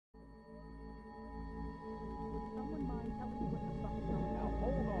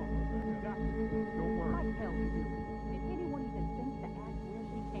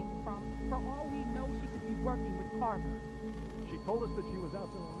arm. She told us that she was out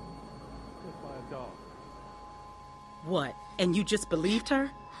there hit by a dog. What? And you just believed her?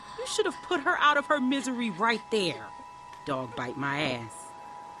 You should have put her out of her misery right there. Dog bite my ass.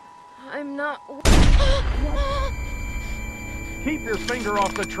 I'm not... Keep your finger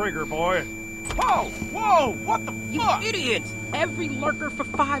off the trigger, boy. Whoa! Whoa! What the fuck? You idiot! Every lurker for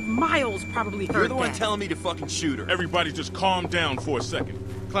 5 miles probably heard You're the one that. telling me to fucking shoot her. Everybody just calm down for a second.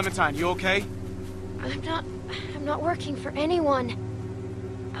 Clementine, you okay? I'm not working for anyone.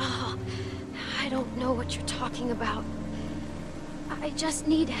 Oh, I don't know what you're talking about. I just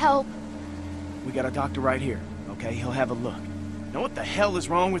need help. We got a doctor right here, okay? He'll have a look. Now what the hell is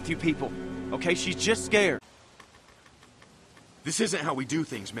wrong with you people? Okay, she's just scared. This isn't how we do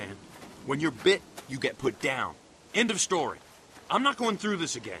things, man. When you're bit, you get put down. End of story. I'm not going through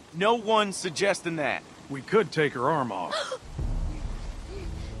this again. No one's suggesting that. We could take her arm off.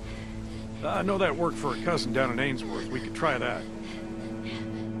 I know that worked for a cousin down in Ainsworth. We could try that.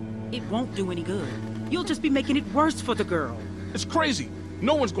 It won't do any good. You'll just be making it worse for the girl. It's crazy.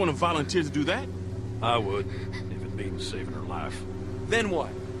 No one's going to volunteer to do that. I would, if it means saving her life. Then what?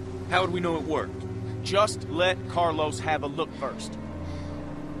 How would we know it worked? Just let Carlos have a look first.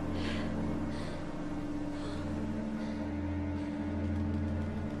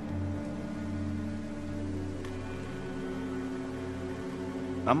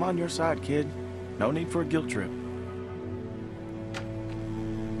 I'm on your side, kid. No need for a guilt trip.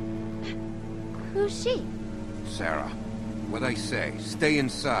 Who's she? Sarah, what I say, stay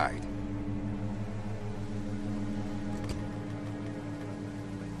inside.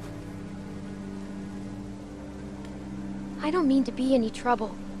 I don't mean to be any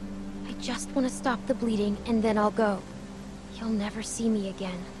trouble. I just want to stop the bleeding, and then I'll go. You'll never see me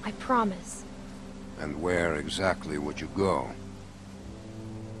again, I promise. And where exactly would you go?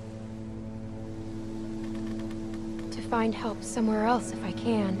 To find help somewhere else if I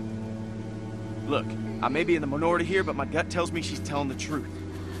can. Look, I may be in the minority here, but my gut tells me she's telling the truth.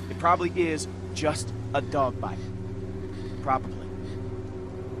 It probably is just a dog bite. Probably.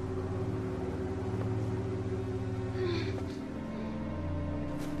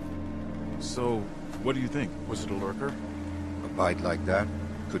 So, what do you think? Was it a lurker? A bite like that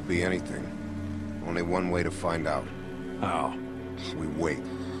could be anything. Only one way to find out. How? We wait.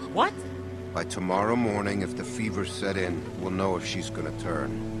 What? By tomorrow morning, if the fever set in, we'll know if she's gonna turn.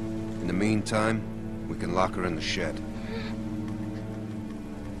 In the meantime, we can lock her in the shed.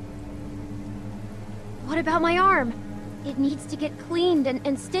 What about my arm? It needs to get cleaned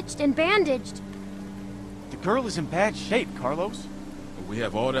and stitched and bandaged. The girl is in bad shape, Carlos. We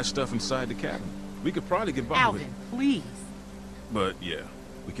have all that stuff inside the cabin. We could probably get by with it. Alvin, please. But yeah,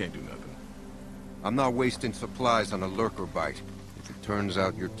 we can't do nothing. I'm not wasting supplies on a lurker bite. If it turns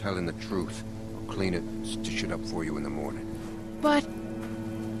out you're telling the truth, I'll clean it and stitch it up for you in the morning. But...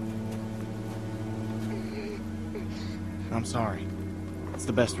 I'm sorry. It's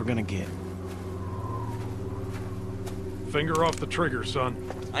the best we're gonna get. Finger off the trigger, son.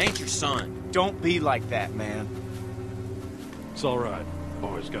 I ain't your son. Don't be like that, man. It's all right.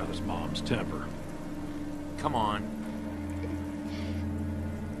 Boy's got his mom's temper. Come on.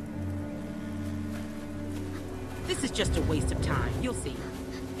 This is just a waste of time. You'll see.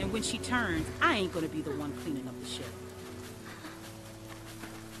 And when she turns, I ain't gonna be the one cleaning up the shit.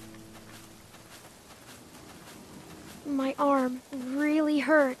 my arm really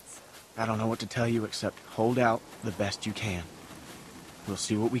hurts. I don't know what to tell you except hold out the best you can. We'll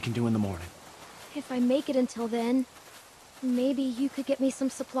see what we can do in the morning. If I make it until then, maybe you could get me some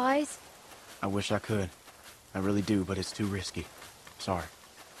supplies? I wish I could. I really do, but it's too risky. Sorry.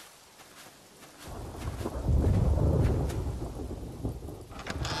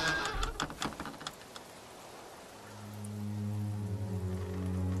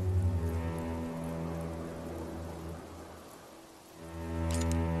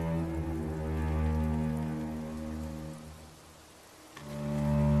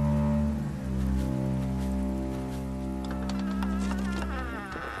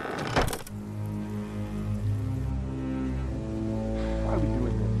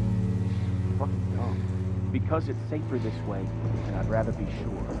 Because it's safer this way, and I'd rather be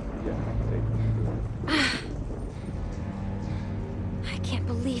sure. Yeah, safer. I can't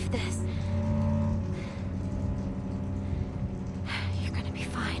believe this. You're gonna be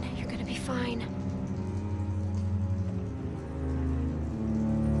fine. You're gonna be fine.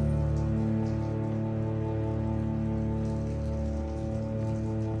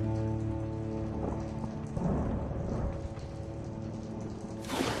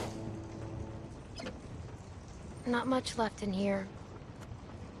 Not much left in here.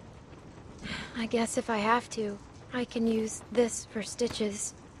 I guess if I have to, I can use this for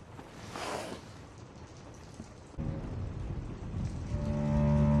stitches.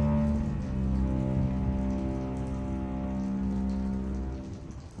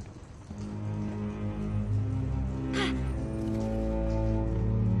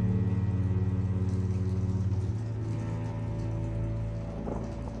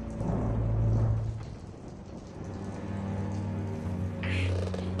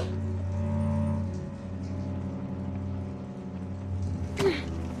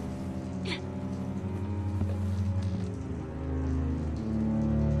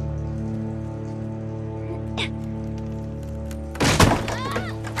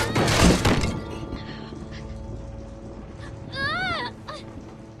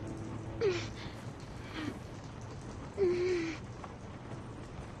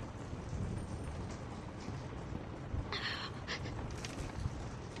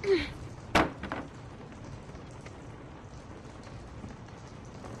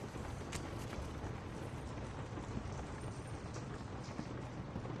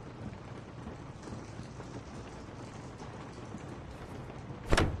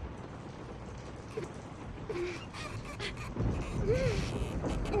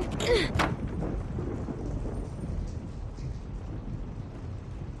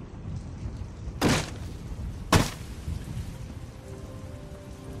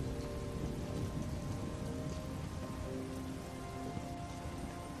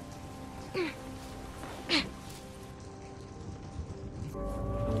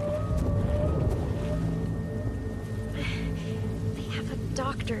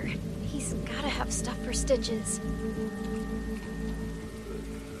 Doctor. He's gotta have stuff for stitches.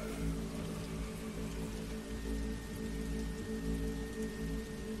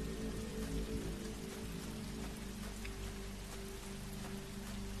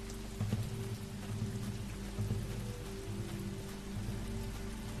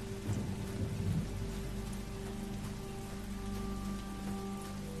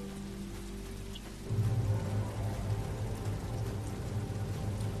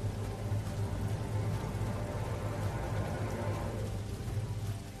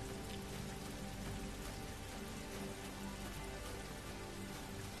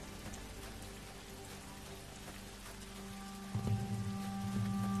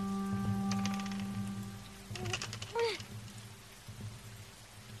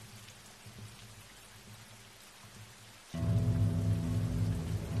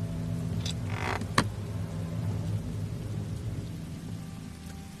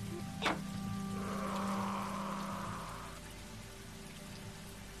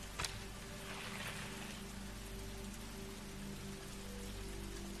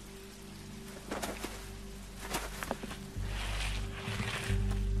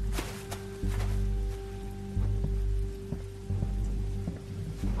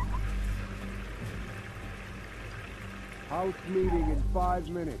 House meeting in 5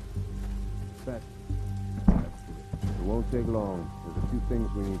 minutes. That's it. It won't take long. There's a few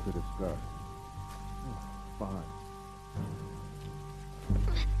things we need to discuss. Fine.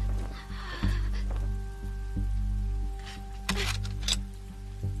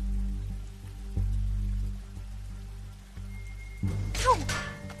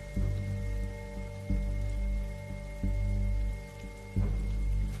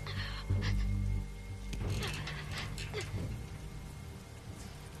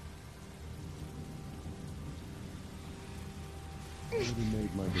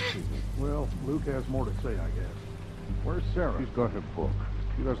 Made my decision. Well, Luke has more to say, I guess. Where's Sarah? She's got her book.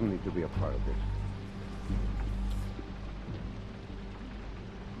 She doesn't need to be a part of this.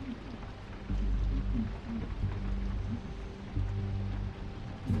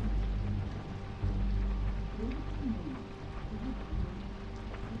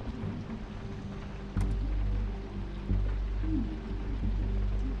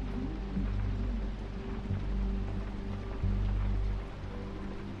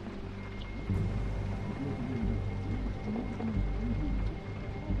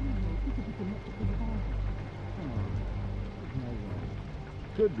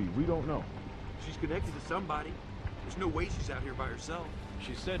 Could be. We don't know. She's connected to somebody. There's no way she's out here by herself.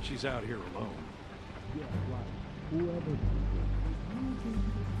 She said she's out here alone. Yeah, right. Whoever.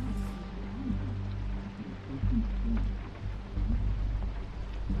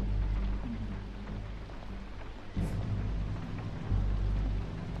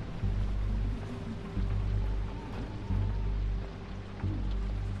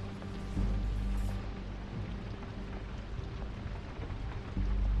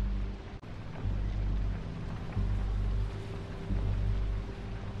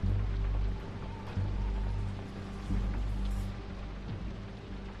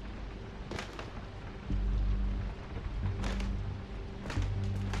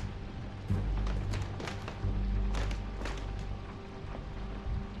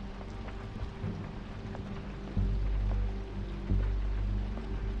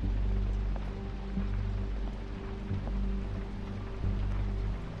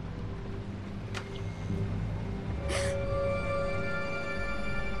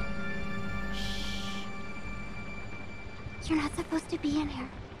 You're not supposed to be in here.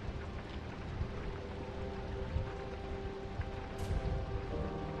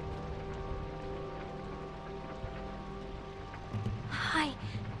 Hi.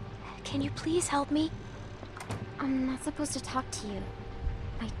 Can you please help me? I'm not supposed to talk to you.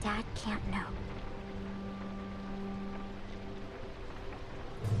 My dad can't know.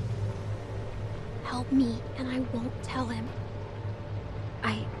 Help me, and I won't tell him.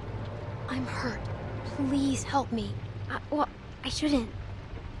 I'm hurt. Please help me. Well, I shouldn't.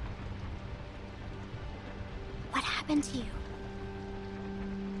 What happened to you?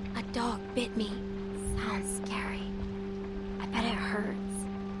 A dog bit me. Sounds scary. I bet it hurts.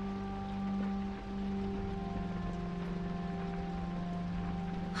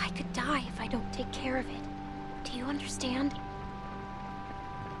 I could die if I don't take care of it. Do you understand?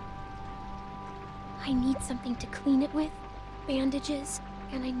 I need something to clean it with, bandages,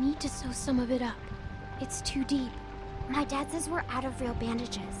 and I need to sew some of it up. It's too deep. My dad says we're out of real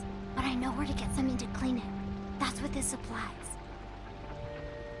bandages, but I know where to get something to clean it. That's with his supplies.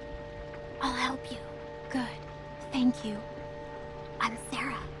 I'll help you. Good. Thank you. I'm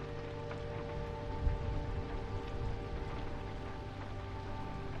Sarah.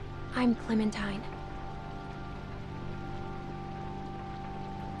 I'm Clementine.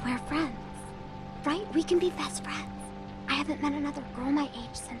 We're friends, right? We can be best friends. I haven't met another girl my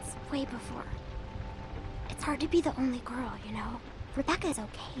age since way before. It's hard to be the only girl, you know? Rebecca's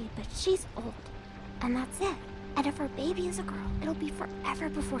okay, but she's old. And that's it. And if her baby is a girl, it'll be forever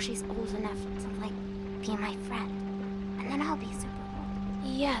before she's old enough to, like, be my friend. And then I'll be super old.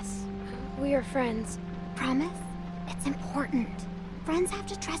 Yes, we are friends. Promise? It's important. Friends have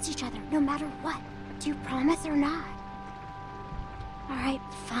to trust each other, no matter what. Do you promise or not? Alright,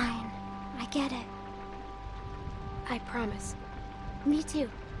 fine. I get it. I promise. Me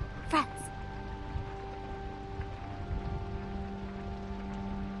too. Friends.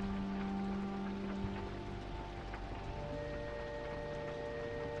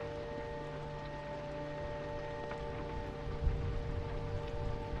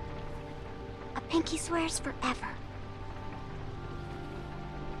 A pinky swears forever.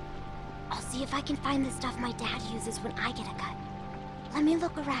 I'll see if I can find the stuff my dad uses when I get a cut. Let me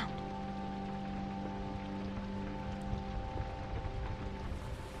look around.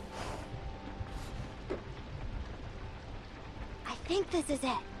 I think this is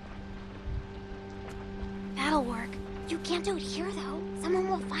it. That'll work. You can't do it here, though. Someone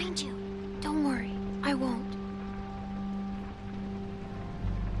will find you. Don't worry, I won't.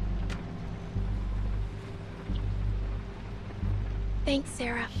 Thanks,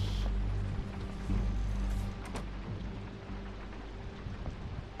 Sarah.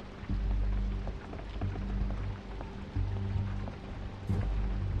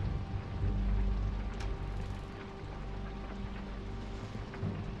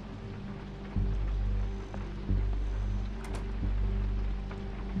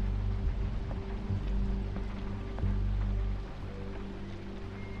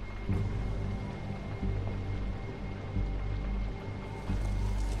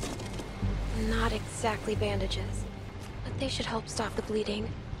 Not exactly bandages, but they should help stop the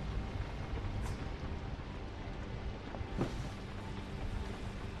bleeding.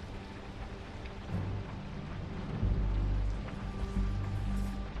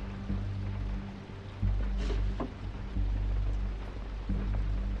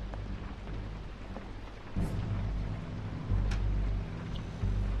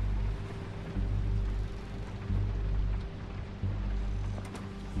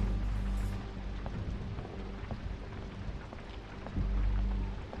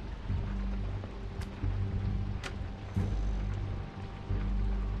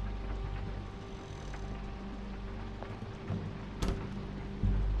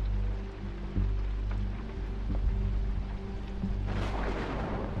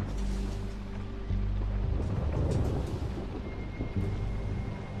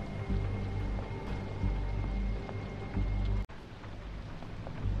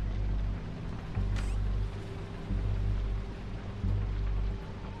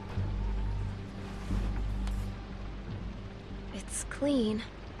 It's clean.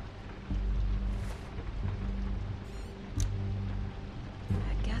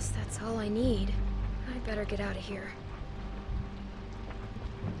 I guess that's all I need. I better get out of here.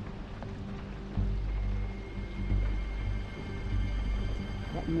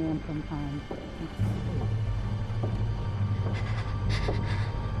 That man sometimes.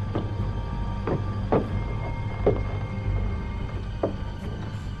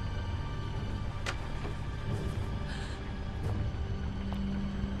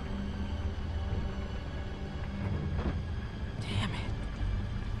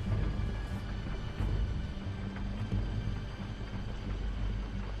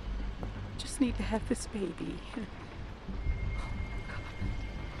 just need to have this baby.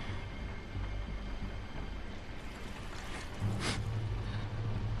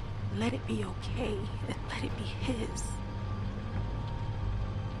 Let it be okay, and let it be his.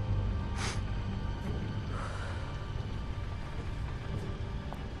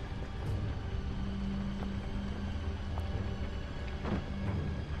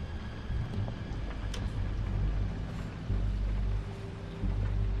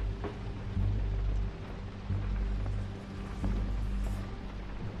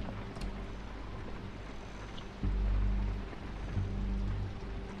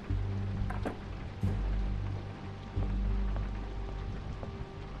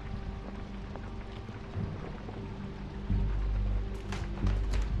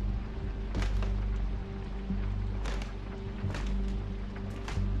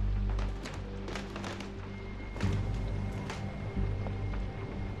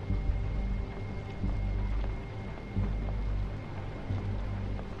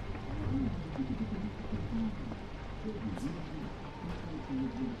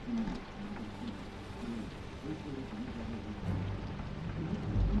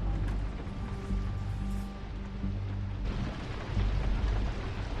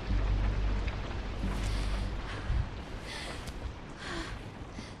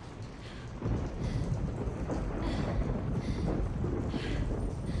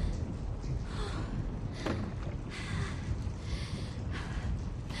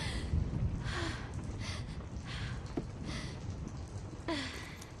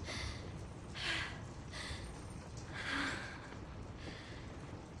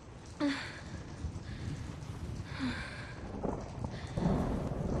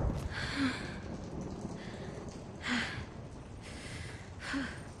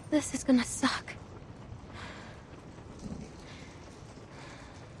 This is gonna suck.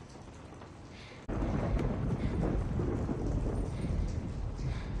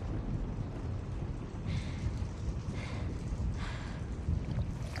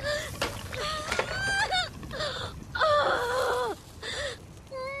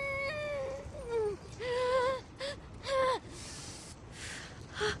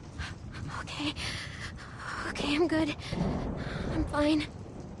 Okay, I'm good. I'm fine.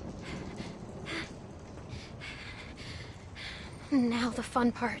 Now the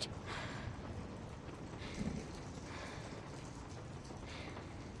fun part.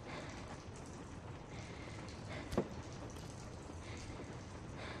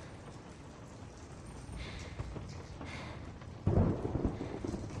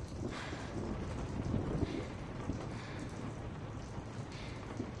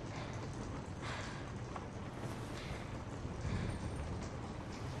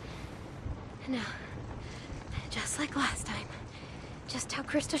 Now, just like last time. Just how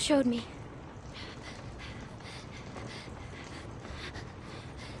Krista showed me.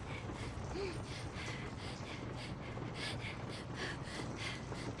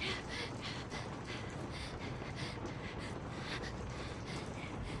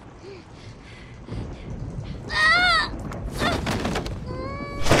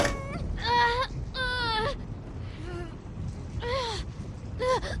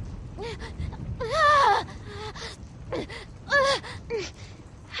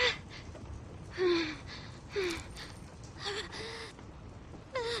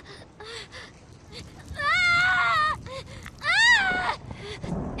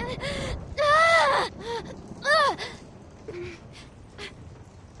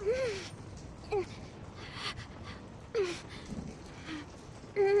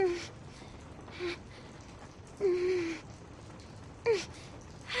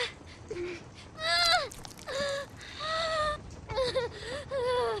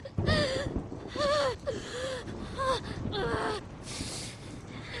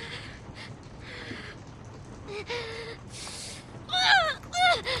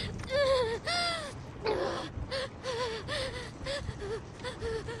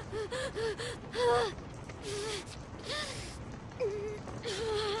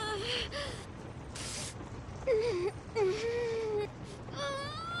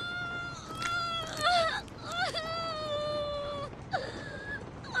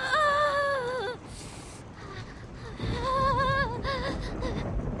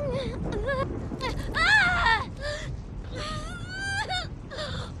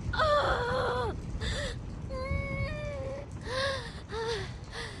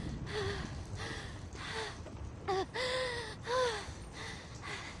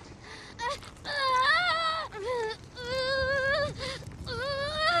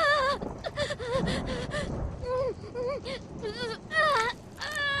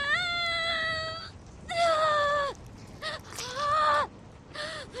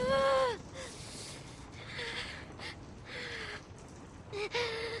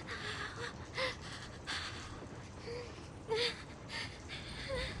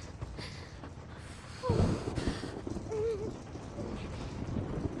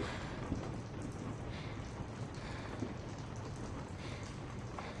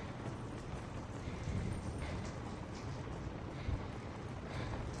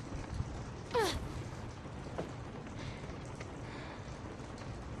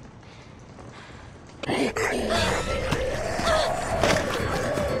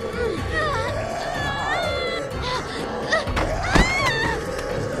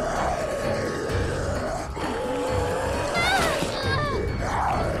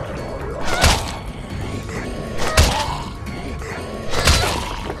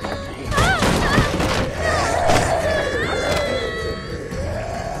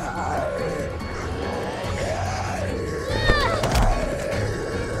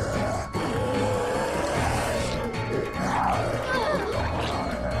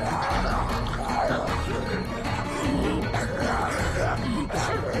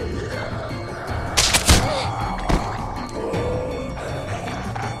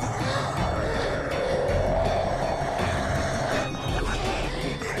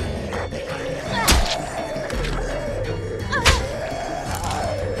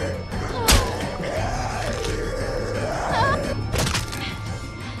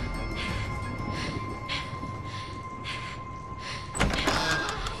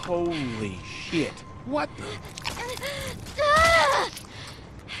 Holy shit. What?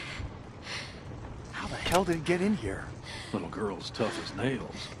 How the hell did it get in here? Little girl's tough as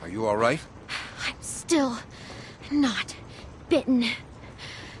nails. Are you all right? I'm still not bitten.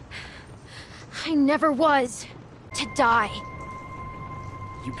 I never was to die.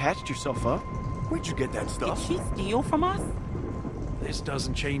 You patched yourself up? Where'd you get that Did stuff? she steal from us? This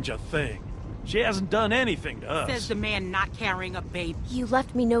doesn't change a thing. She hasn't done anything to us. Says the man not carrying a baby. You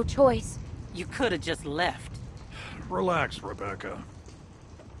left me no choice. You could have just left. Relax, Rebecca.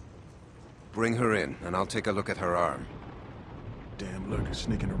 Bring her in, and I'll take a look at her arm. Damn lurkers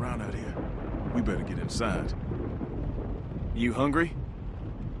sneaking around out here. We better get inside. You hungry?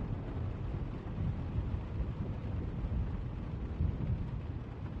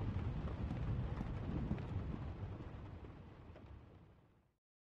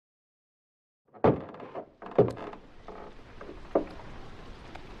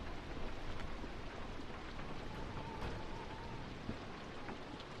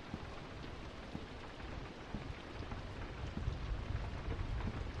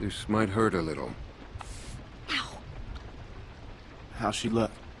 This might hurt a little. How's she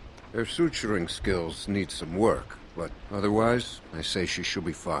look? Her suturing skills need some work, but otherwise, I say she should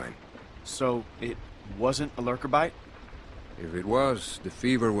be fine. So, it wasn't a lurker bite? If it was, the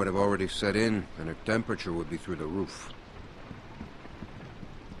fever would have already set in, and her temperature would be through the roof.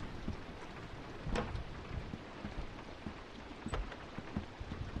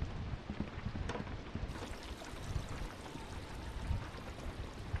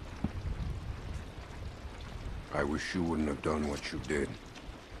 I wish you wouldn't have done what you did.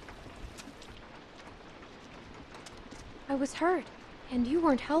 I was hurt, and you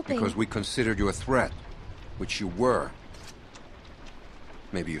weren't helping. Because we considered you a threat, which you were.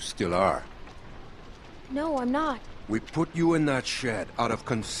 Maybe you still are. No, I'm not. We put you in that shed out of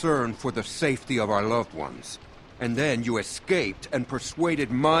concern for the safety of our loved ones. And then you escaped and persuaded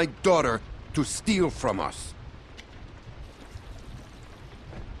my daughter to steal from us.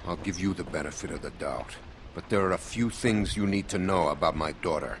 I'll give you the benefit of the doubt. But there are a few things you need to know about my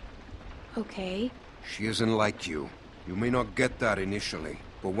daughter. Okay. She isn't like you. You may not get that initially,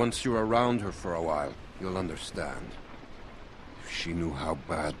 but once you're around her for a while, you'll understand. If she knew how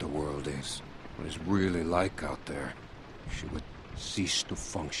bad the world is, what it's really like out there, she would cease to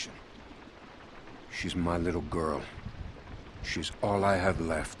function. She's my little girl. She's all I have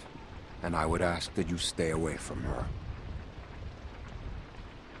left, and I would ask that you stay away from her.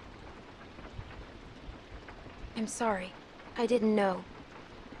 I'm sorry. I didn't know.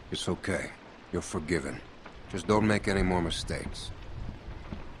 It's okay. You're forgiven. Just don't make any more mistakes.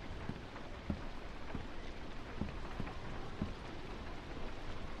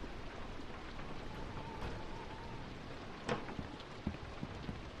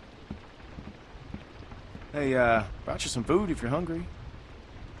 Hey, brought you some food if you're hungry.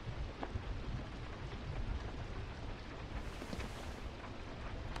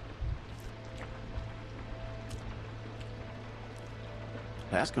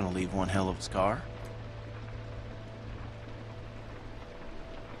 That's gonna leave one hell of a scar.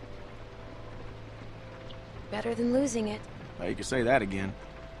 Better than losing it. Well, you could say that again.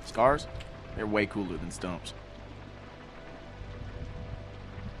 Scars? They're way cooler than stumps.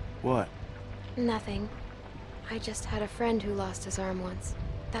 What? Nothing. I just had a friend who lost his arm once.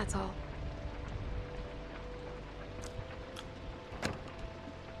 That's all.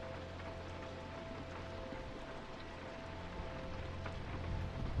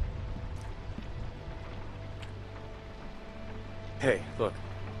 Hey, look.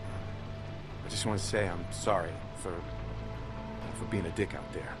 I just want to say I'm sorry for being a dick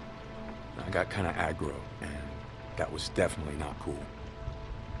out there. I got kind of aggro, and that was definitely not cool.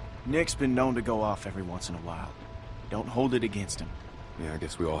 Nick's been known to go off every once in a while. Don't hold it against him. Yeah, I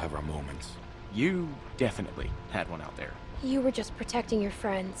guess we all have our moments. You definitely had one out there. You were just protecting your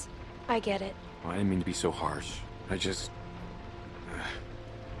friends. I get it. Well, I didn't mean to be so harsh. I just...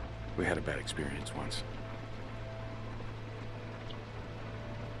 we had a bad experience once.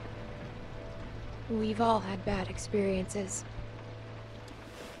 We've all had bad experiences.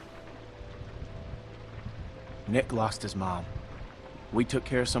 Nick lost his mom. We took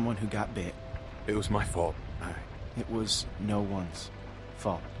care of someone who got bit. It was my fault. It was no one's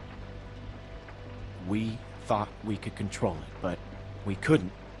fault. We thought we could control it, but we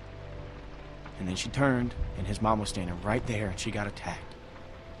couldn't. And then she turned, and his mom was standing right there, and she got attacked.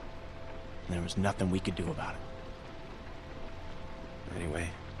 And there was nothing we could do about it. Anyway,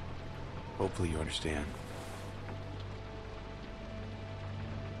 hopefully you understand.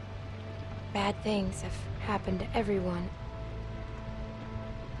 Bad things have happened to everyone.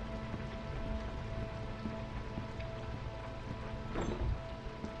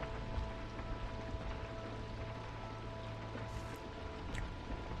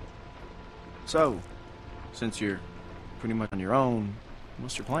 So, since you're pretty much on your own,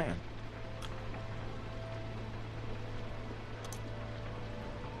 what's your plan?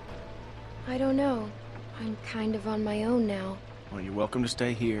 I don't know. I'm kind of on my own now. Well, you're welcome to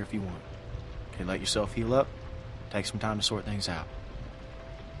stay here if you want. Okay, let yourself heal up. Take some time to sort things out.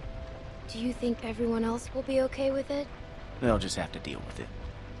 Do you think everyone else will be okay with it? They'll just have to deal with it.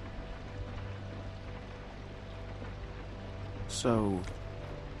 So,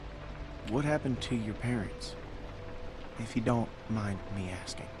 what happened to your parents? If you don't mind me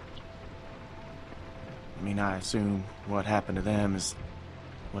asking. I mean, I assume what happened to them is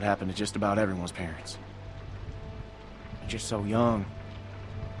what happened to just about everyone's parents. You're just so young.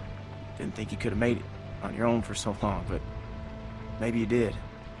 Didn't think you could have made it on your own for so long, but maybe you did.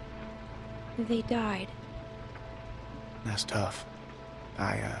 They died. That's tough.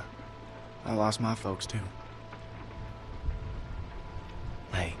 I lost my folks too.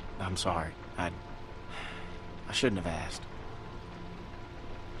 Hey, I'm sorry. I shouldn't have asked.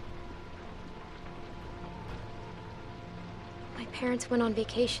 My parents went on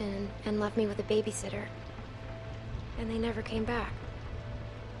vacation and left me with a babysitter. And they never came back.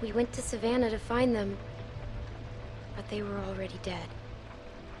 We went to Savannah to find them, but they were already dead.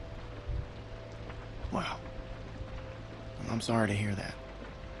 Wow. I'm sorry to hear that.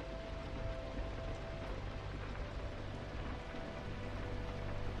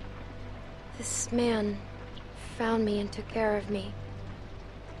 This man found me and took care of me.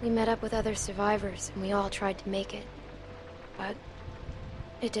 We met up with other survivors and we all tried to make it. But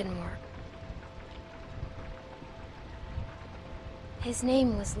it didn't work. His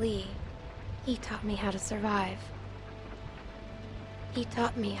name was Lee. He taught me how to survive. He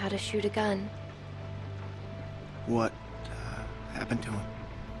taught me how to shoot a gun. What happened to him?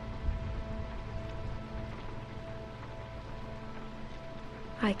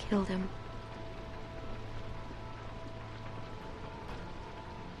 I killed him.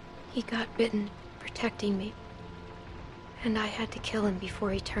 He got bitten, protecting me. And I had to kill him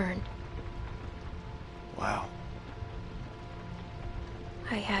before he turned. Wow.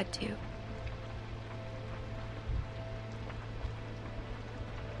 I had to.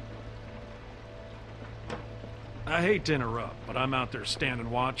 I hate to interrupt, but I'm out there standing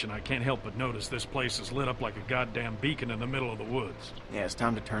watch and I can't help but notice this place is lit up like a goddamn beacon in the middle of the woods. Yeah, it's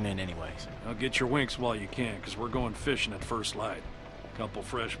time to turn in anyways. Now get your winks while you can, because we're going fishing at first light. Couple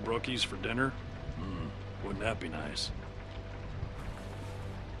fresh brookies for dinner? Wouldn't that be nice?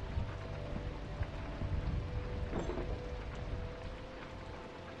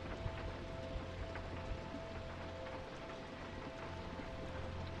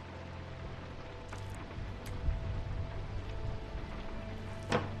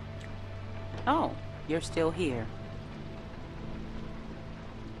 Oh, you're still here.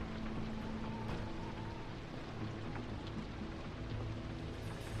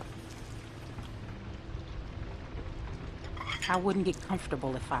 I wouldn't get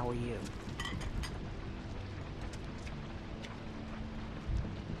comfortable if I were you.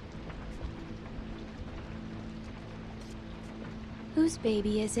 Whose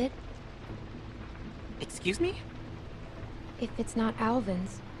baby is it? Excuse me? If it's not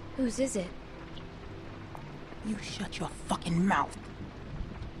Alvin's, whose is it? You shut your fucking mouth.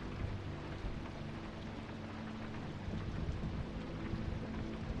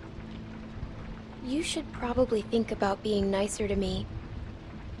 You should probably think about being nicer to me.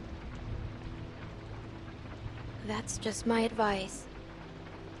 That's just my advice.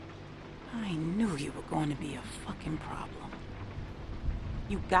 I knew you were going to be a fucking problem.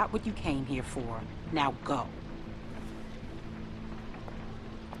 You got what you came here for. Now go.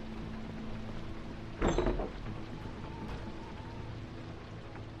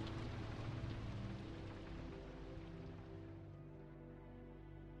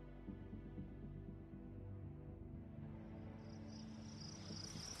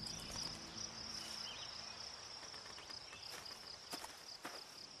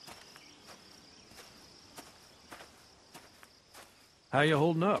 How you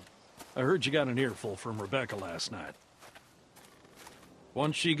holding up? I heard you got an earful from Rebecca last night.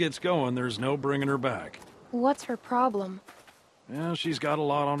 Once she gets going, there's no bringing her back. What's her problem? Yeah, she's got a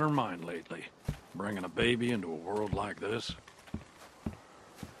lot on her mind lately. Bringing a baby into a world like this.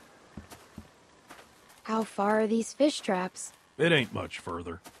 How far are these fish traps? It ain't much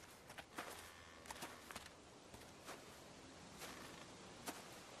further.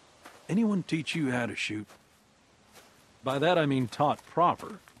 Anyone teach you how to shoot? By that I mean taught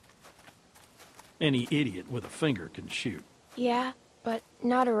proper. Any idiot with a finger can shoot. Yeah, but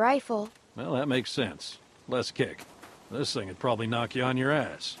not a rifle. Well, that makes sense. Less kick. This thing would probably knock you on your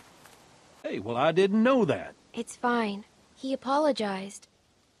ass. Hey, well, I didn't know that. It's fine. He apologized.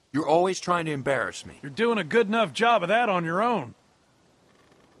 You're always trying to embarrass me. You're doing a good enough job of that on your own.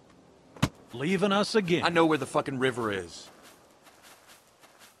 Leaving us again. I know where the fucking river is.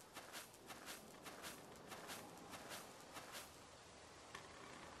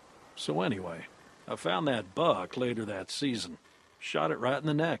 So anyway, I found that buck later that season. Shot it right in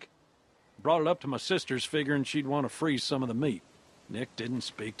the neck. Brought it up to my sister's figuring she'd want to freeze some of the meat. Nick didn't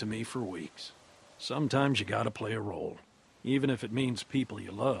speak to me for weeks. Sometimes you gotta play a role, even if it means people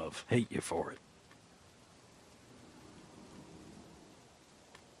you love hate you for it.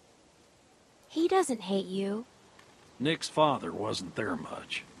 He doesn't hate you. Nick's father wasn't there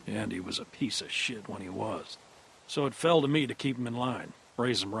much, and he was a piece of shit when he was. So it fell to me to keep him in line,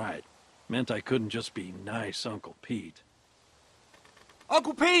 raise him right. Meant I couldn't just be nice Uncle Pete.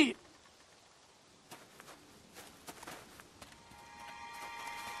 Uncle Pete!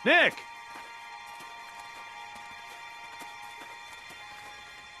 Nick!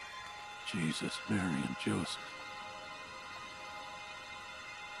 Jesus, Mary, and Joseph.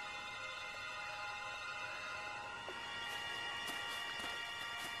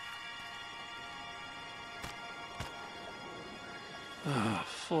 Ah,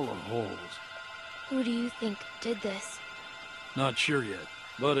 full of holes. Who do you think did this? Not sure yet,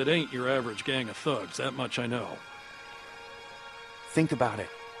 but it ain't your average gang of thugs, that much I know. Think about it.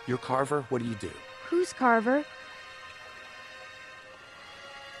 You're Carver, what do you do? Who's Carver?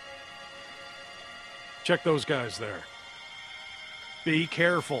 Check those guys there. Be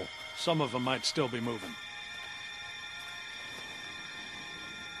careful. Some of them might still be moving.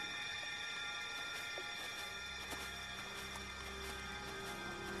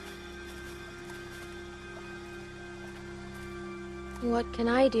 What can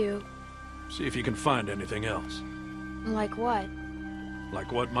I do? See if you can find anything else. Like what?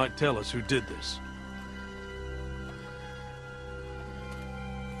 Like what might tell us who did this.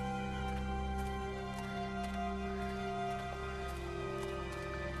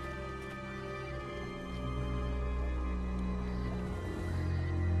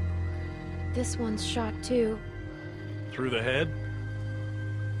 This one's shot too. Through the head?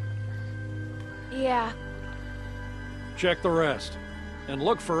 Yeah. Check the rest. And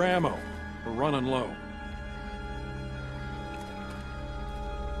look for ammo. We're running low.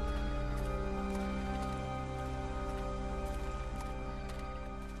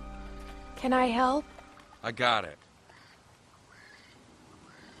 Can I help? I got it.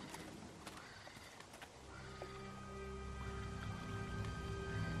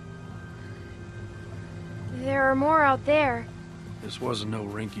 There are more out there. This wasn't no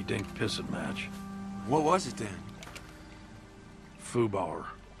rinky-dink pissing match. What was it then? Foobar.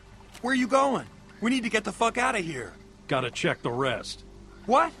 Where are you going? We need to get the fuck out of here. Gotta check the rest.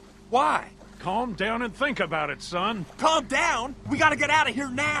 What? Why? Calm down and think about it, son. Calm down? We gotta get out of here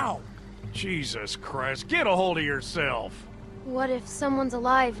now! Jesus Christ, get a hold of yourself. What if someone's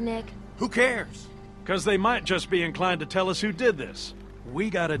alive, Nick? Who cares? 'Cause they might just be inclined to tell us who did this. We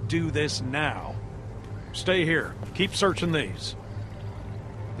gotta do this now. Stay here. Keep searching these.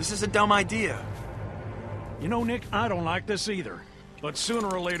 This is a dumb idea. You know, Nick, I don't like this either. But sooner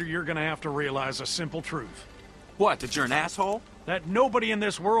or later, you're gonna have to realize a simple truth. What, that you're an asshole? That nobody in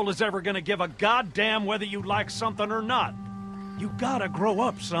this world is ever gonna give a goddamn whether you like something or not. You gotta grow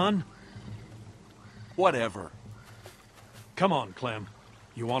up, son. Whatever. Come on, Clem.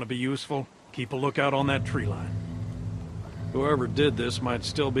 You want to be useful? Keep a lookout on that tree line. Whoever did this might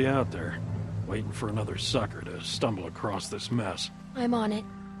still be out there, waiting for another sucker to stumble across this mess. I'm on it.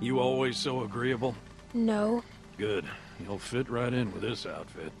 You always so agreeable? No. Good. You'll fit right in with this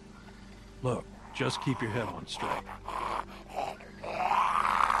outfit. Look, just keep your head on straight.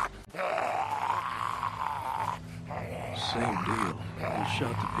 Same deal. All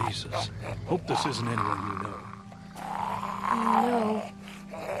shot to pieces. Hope this isn't anyone you know. No.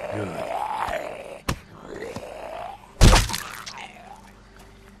 Good.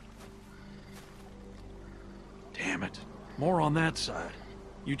 Damn it. More on that side.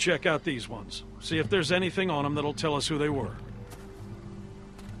 You check out these ones. See if there's anything on them that'll tell us who they were.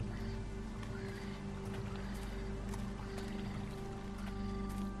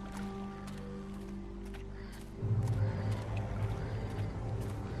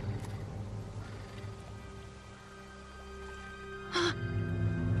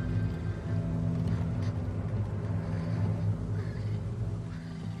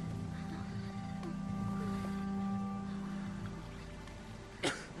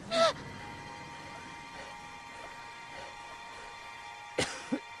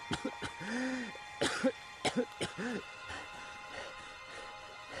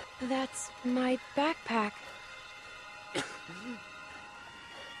 That's my backpack.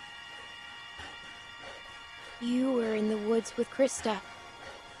 You were in the woods with Krista.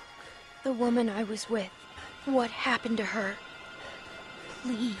 The woman I was with. What happened to her?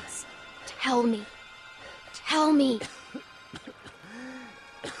 Please, tell me. Tell me.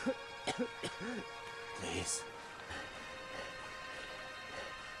 Please.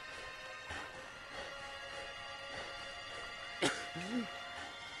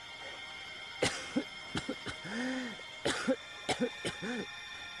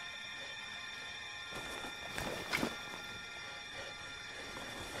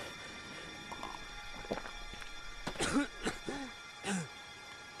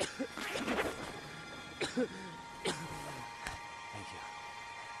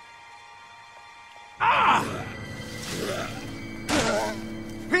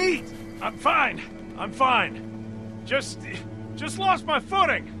 Pete! I'm fine. I'm fine. Just lost my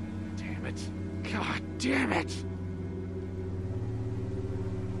footing. Damn it. God damn it.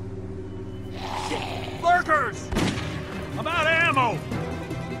 Lurkers! I'm out of ammo.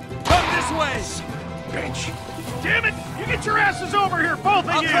 Come this way. Bitch. Damn it! You get your asses over here, both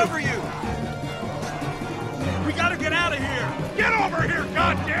of you! I'll cover you! We gotta get out of here! Get over here,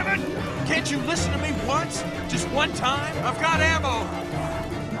 goddammit! Can't you listen to me once? Just one time? I've got ammo!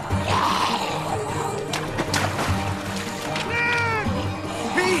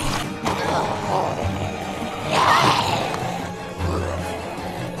 Pete!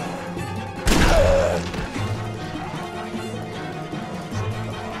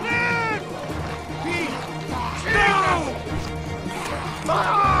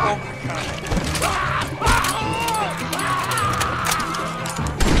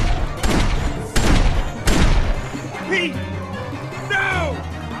 Pete! No!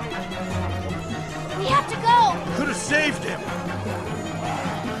 We have to go! Could have saved him!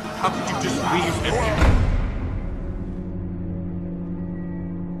 How could you just leave him here?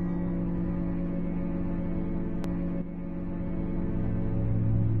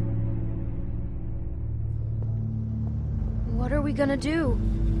 What are we gonna do?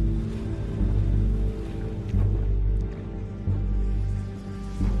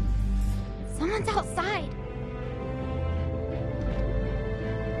 Someone's outside.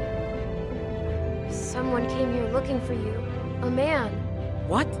 Someone came here looking for you. A man.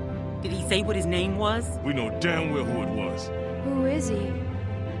 What? Did he say what his name was? We know damn well who it was. Who is he?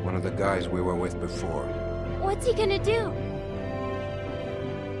 One of the guys we were with before. What's he gonna do?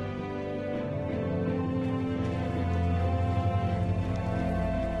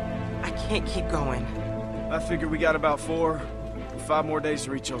 I can't keep going. I figure we got about 5 more days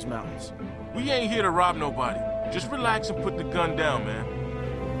to reach those mountains. We ain't here to rob nobody. Just relax and put the gun down, man.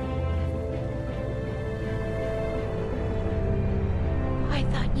 I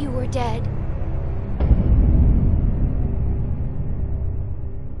thought you were dead.